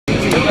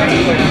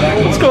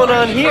What's going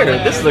on here?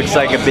 This looks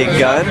like a big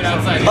gun.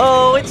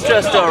 Oh, it's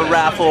just a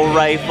raffle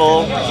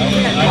rifle.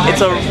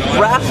 It's a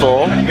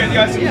raffle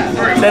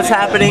that's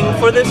happening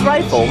for this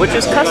rifle, which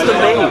is custom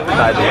made,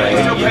 by the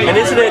way. And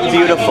isn't it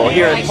beautiful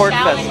here at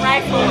PorcFest?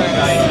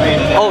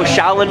 Oh,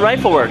 Shaolin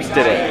Rifle Works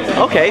did it.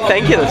 Okay,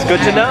 thank you. That's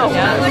good to know.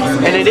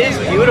 And it is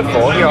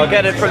beautiful. Here, I'll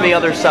get it from the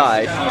other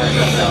side.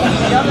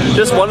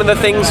 Just one of the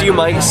things you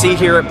might see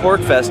here at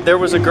PorcFest, there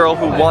was a girl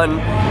who won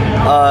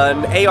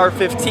an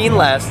AR-15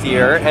 last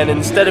year, and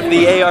instead of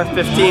the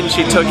AR-15,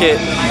 she took it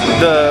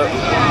the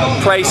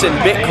price in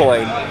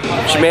Bitcoin.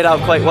 She made out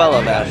quite well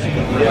on that.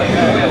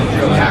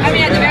 I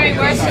mean, at the very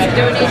worst, it's a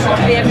donation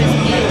to the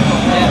FSP.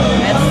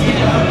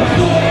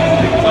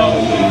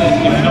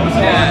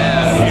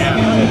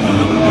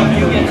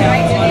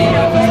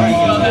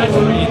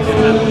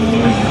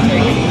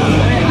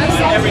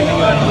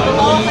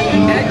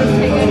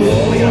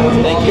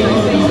 Thank you.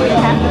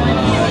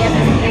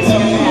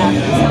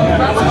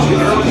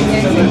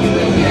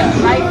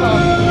 Rifle,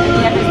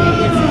 the FSP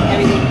gets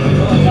everything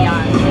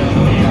beyond.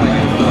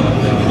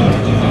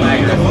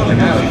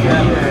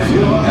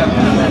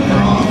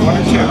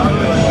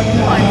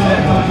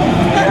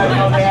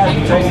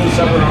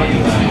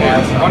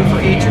 One for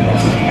each of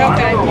us.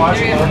 Okay.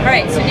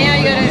 Alright, so now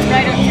you gotta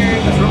write